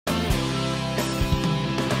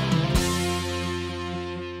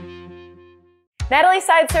Natalie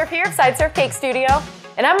Sideserf here, Sideserf Cake Studio,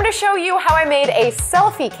 and I'm going to show you how I made a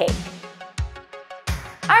selfie cake.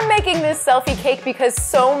 I'm making this selfie cake because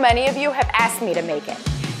so many of you have asked me to make it.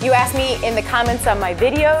 You asked me in the comments on my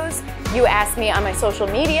videos, you asked me on my social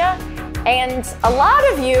media, and a lot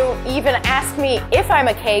of you even ask me if I'm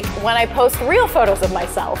a cake when I post real photos of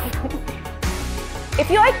myself. If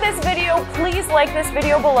you like this video, please like this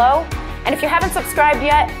video below. And if you haven't subscribed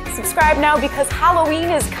yet, subscribe now because Halloween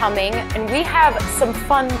is coming and we have some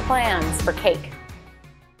fun plans for cake.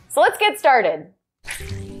 So let's get started.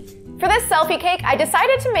 For this selfie cake, I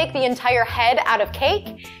decided to make the entire head out of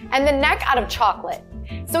cake and the neck out of chocolate.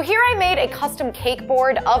 So here I made a custom cake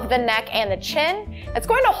board of the neck and the chin that's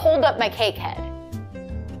going to hold up my cake head.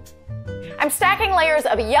 I'm stacking layers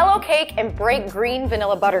of yellow cake and bright green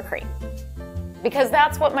vanilla buttercream because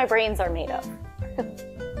that's what my brains are made of.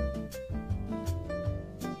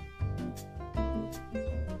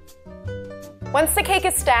 Once the cake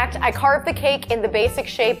is stacked, I carve the cake in the basic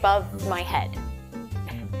shape of my head.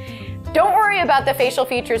 Don't worry about the facial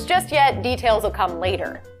features just yet, details will come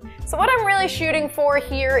later. So what I'm really shooting for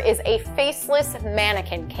here is a faceless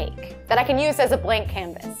mannequin cake that I can use as a blank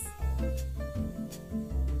canvas.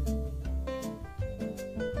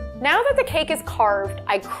 Now that the cake is carved,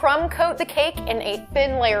 I crumb coat the cake in a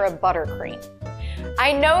thin layer of buttercream.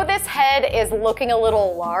 I know this head is looking a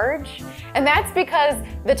little large, and that's because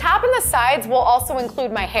the top and the sides will also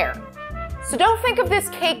include my hair. So don't think of this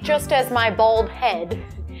cake just as my bald head,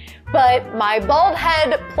 but my bald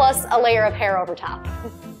head plus a layer of hair over top.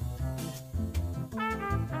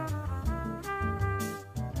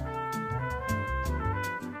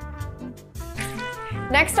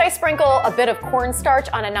 Next, I sprinkle a bit of cornstarch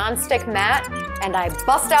on a nonstick mat, and I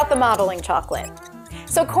bust out the modeling chocolate.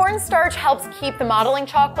 So cornstarch helps keep the modeling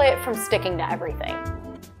chocolate from sticking to everything.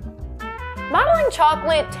 Modeling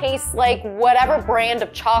chocolate tastes like whatever brand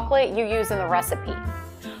of chocolate you use in the recipe.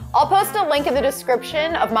 I'll post a link in the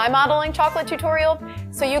description of my modeling chocolate tutorial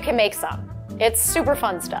so you can make some. It's super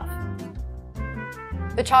fun stuff.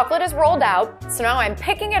 The chocolate is rolled out, so now I'm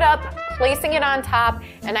picking it up, placing it on top,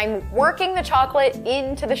 and I'm working the chocolate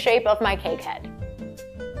into the shape of my cake head.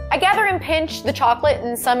 I gather and pinch the chocolate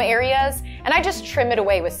in some areas, and I just trim it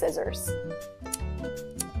away with scissors.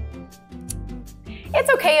 It's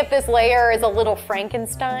okay if this layer is a little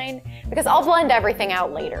Frankenstein, because I'll blend everything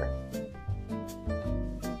out later.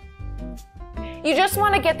 You just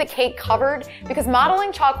want to get the cake covered because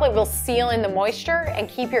modeling chocolate will seal in the moisture and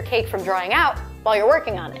keep your cake from drying out while you're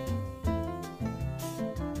working on it.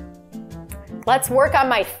 Let's work on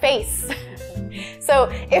my face. So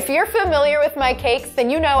if you're familiar with my cakes, then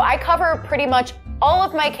you know I cover pretty much all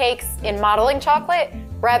of my cakes in modeling chocolate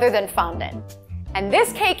rather than fondant. And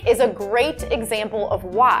this cake is a great example of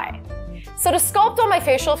why. So to sculpt all my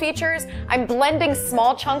facial features, I'm blending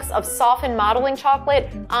small chunks of softened modeling chocolate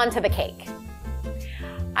onto the cake.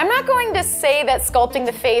 I'm not going to say that sculpting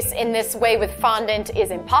the face in this way with fondant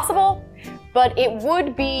is impossible, but it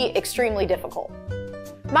would be extremely difficult.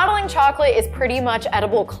 Modeling chocolate is pretty much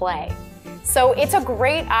edible clay, so it's a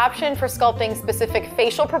great option for sculpting specific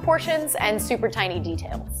facial proportions and super tiny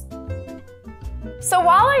details. So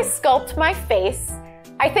while I sculpt my face,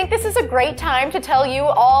 I think this is a great time to tell you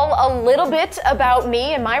all a little bit about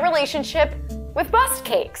me and my relationship with bust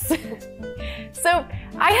cakes. So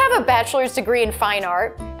I have a bachelor's degree in fine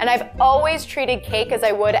art, and I've always treated cake as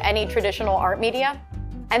I would any traditional art media.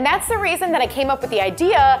 And that's the reason that I came up with the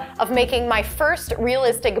idea of making my first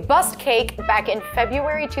realistic bust cake back in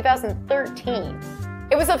February 2013.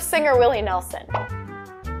 It was of singer Willie Nelson.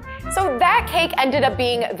 So that cake ended up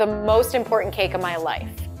being the most important cake of my life,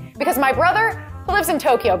 because my brother, who lives in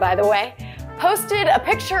Tokyo by the way, posted a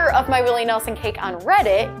picture of my Willie Nelson cake on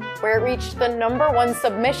Reddit, where it reached the #1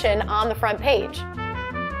 submission on the front page.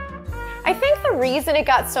 I think the reason it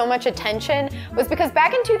got so much attention was because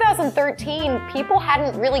back in 2013, people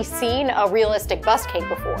hadn't really seen a realistic bust cake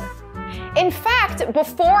before. In fact,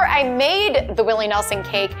 before I made the Willie Nelson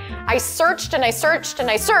cake, I searched and I searched and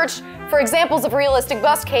I searched for examples of realistic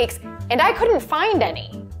bust cakes, and I couldn't find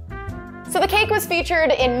any. So the cake was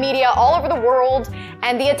featured in media all over the world,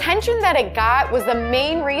 and the attention that it got was the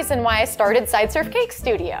main reason why I started Sideserf Cake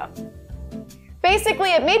Studio.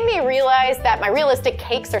 Basically, it made me realize that my realistic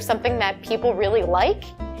cakes are something that people really like.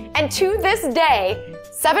 And to this day,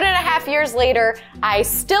 7.5 years later, I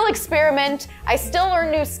still experiment, I still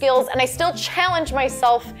learn new skills, and I still challenge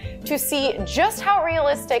myself to see just how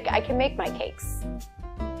realistic I can make my cakes.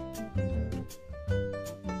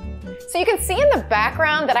 So you can see in the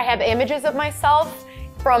background that I have images of myself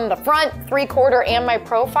from the front, 3/4, and my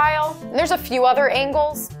profile. And there's a few other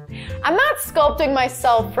angles. I'm not sculpting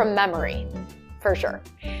myself from memory. for sure.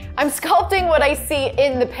 I'm sculpting what I see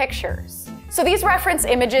in the pictures. So these reference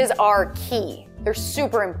images are key. They're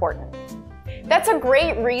super important. That's a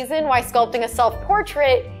great reason why sculpting a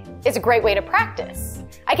self-portrait is a great way to practice.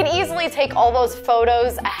 I can easily take all those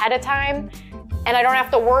photos ahead of time, and I don't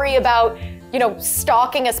have to worry about,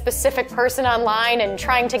 stalking a specific person online and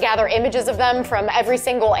trying to gather images of them from every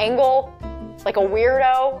single angle, like a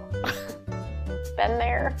weirdo. Been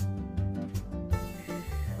there.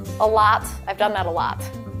 A lot. I've done that a lot.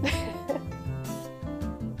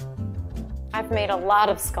 I've made a lot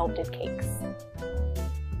of sculpted cakes.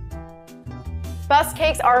 Bust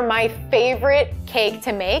cakes are my favorite cake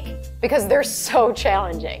to make because they're so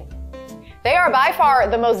challenging. They are by far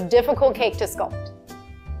the most difficult cake to sculpt.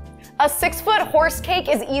 A 6-foot horse cake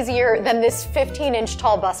is easier than this 15-inch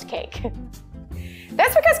tall bust cake.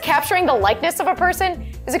 That's because capturing the likeness of a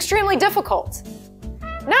person is extremely difficult.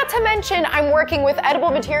 Not to mention, I'm working with edible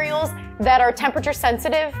materials that are temperature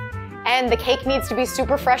sensitive, and the cake needs to be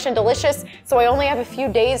super fresh and delicious, so I only have a few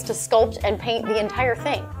days to sculpt and paint the entire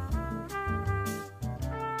thing.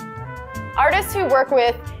 Artists who work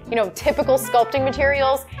with, typical sculpting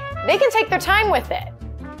materials, they can take their time with it.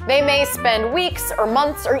 They may spend weeks or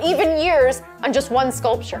months or even years on just one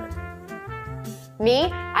sculpture. Me,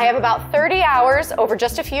 I have about 30 hours over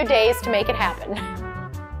just a few days to make it happen.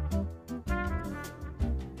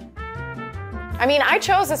 I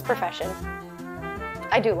chose this profession.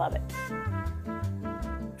 I do love it.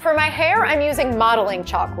 For my hair, I'm using modeling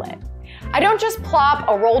chocolate. I don't just plop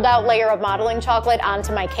a rolled out layer of modeling chocolate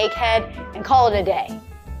onto my cake head and call it a day.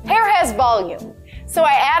 Hair has volume, so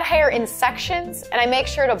I add hair in sections and I make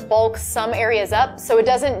sure to bulk some areas up so it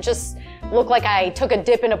doesn't just look like I took a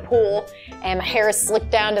dip in a pool and my hair is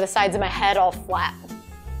slicked down to the sides of my head all flat.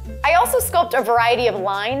 I also sculpt a variety of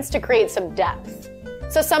lines to create some depth.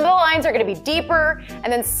 So some of the lines are going to be deeper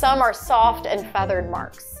and then some are soft and feathered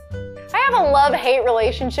marks. I have a love-hate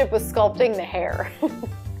relationship with sculpting the hair.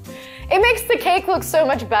 It makes the cake look so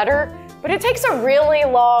much better, but it takes a really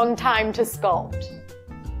long time to sculpt.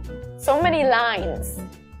 So many lines.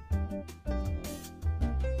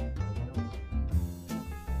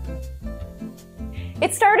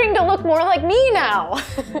 It's starting to look more like me now.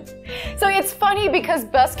 So it's funny because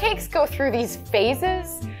bust cakes go through these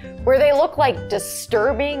phases where they look like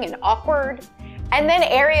disturbing and awkward, and then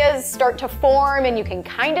areas start to form and you can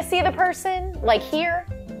kind of see the person, like here.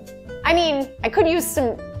 I could use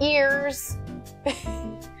some ears,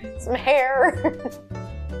 some hair.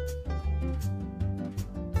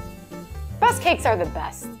 Bust cakes are the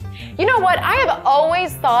best. You know what? I have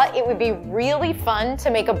always thought it would be really fun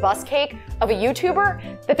to make a bust cake of a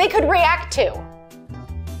YouTuber that they could react to.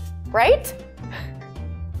 Right?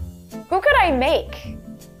 Who could I make?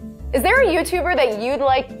 Is there a YouTuber that you'd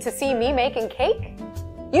like to see me making cake?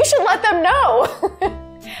 You should let them know.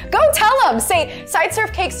 Go tell them. Say,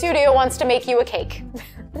 Sideserf Cake Studio wants to make you a cake.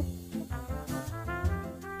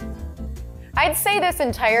 I'd say this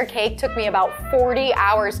entire cake took me about 40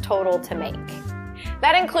 hours total to make.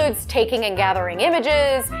 That includes taking and gathering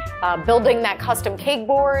images, building that custom cake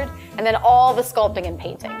board, and then all the sculpting and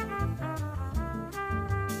painting.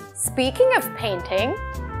 Speaking of painting,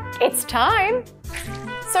 it's time.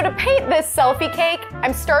 So to paint this selfie cake,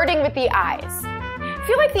 I'm starting with the eyes. I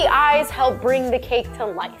feel like the eyes help bring the cake to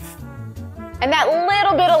life. And that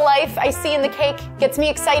little bit of life I see in the cake gets me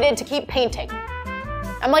excited to keep painting.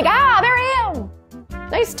 I'm like, there I am.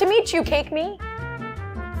 Nice to meet you, Cake Me.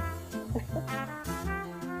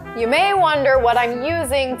 You may wonder what I'm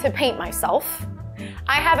using to paint myself.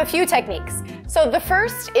 I have a few techniques. So the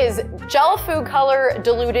first is gel food color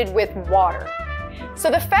diluted with water.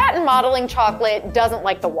 So the fat in modeling chocolate doesn't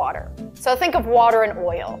like the water. So think of water and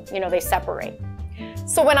oil, they separate.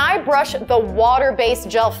 So when I brush the water-based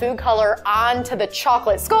gel food color onto the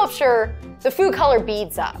chocolate sculpture, the food color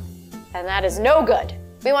beads up. And that is no good.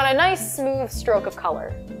 We want a nice smooth stroke of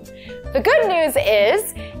color. The good news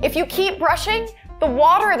is, if you keep brushing, the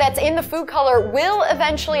water that's in the food color will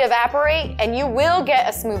eventually evaporate and you will get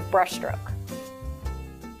a smooth brush stroke.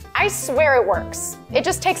 I swear it works. It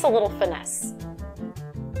just takes a little finesse.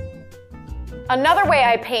 Another way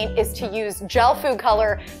I paint is to use gel food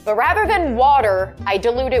color, but rather than water, I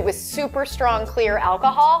dilute it with super strong clear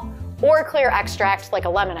alcohol or clear extract like a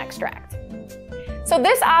lemon extract. So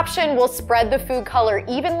this option will spread the food color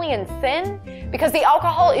evenly and thin because the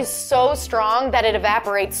alcohol is so strong that it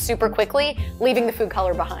evaporates super quickly, leaving the food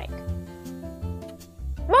color behind.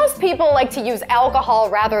 Most people like to use alcohol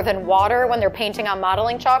rather than water when they're painting on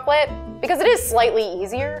modeling chocolate because it is slightly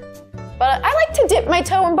easier, but I like to dip my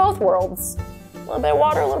toe in both worlds. A little bit of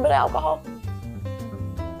water, a little bit of alcohol.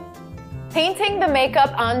 Painting the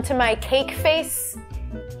makeup onto my cake face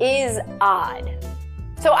is odd.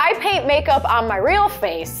 So I paint makeup on my real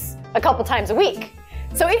face a couple times a week.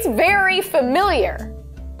 So it's very familiar.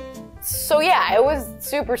 So yeah, it was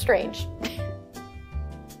super strange.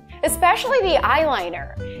 Especially the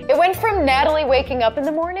eyeliner. It went from Natalie waking up in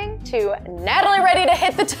the morning to Natalie ready to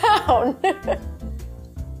hit the town.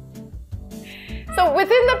 So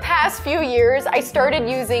within the past few years, I started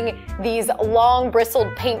using these long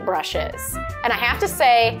bristled paint brushes. And I have to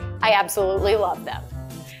say, I absolutely love them.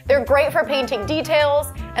 They're great for painting details,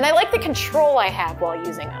 and I like the control I have while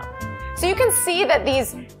using them. So you can see that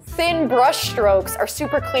these thin brush strokes are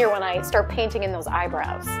super clear when I start painting in those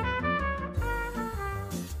eyebrows.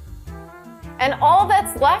 And all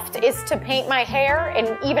that's left is to paint my hair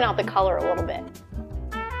and even out the color a little bit.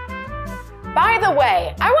 By the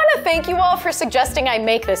way, I want to thank you all for suggesting I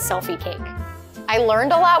make this selfie cake. I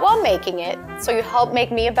learned a lot while making it, so you helped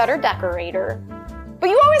make me a better decorator. But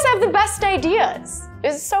you always have the best ideas.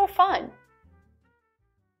 This is so fun.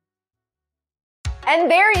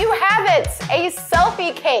 And there you have it, a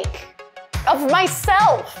selfie cake of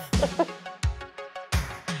myself.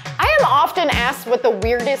 I am often asked what the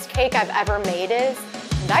weirdest cake I've ever made is,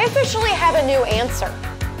 and I officially have a new answer.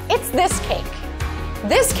 It's this cake.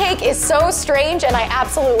 This cake is so strange and I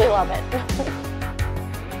absolutely love it.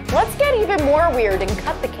 Let's get even more weird and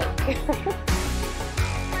cut the cake.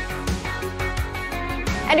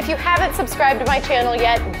 And if you haven't subscribed to my channel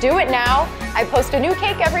yet, do it now. I post a new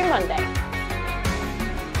cake every Monday.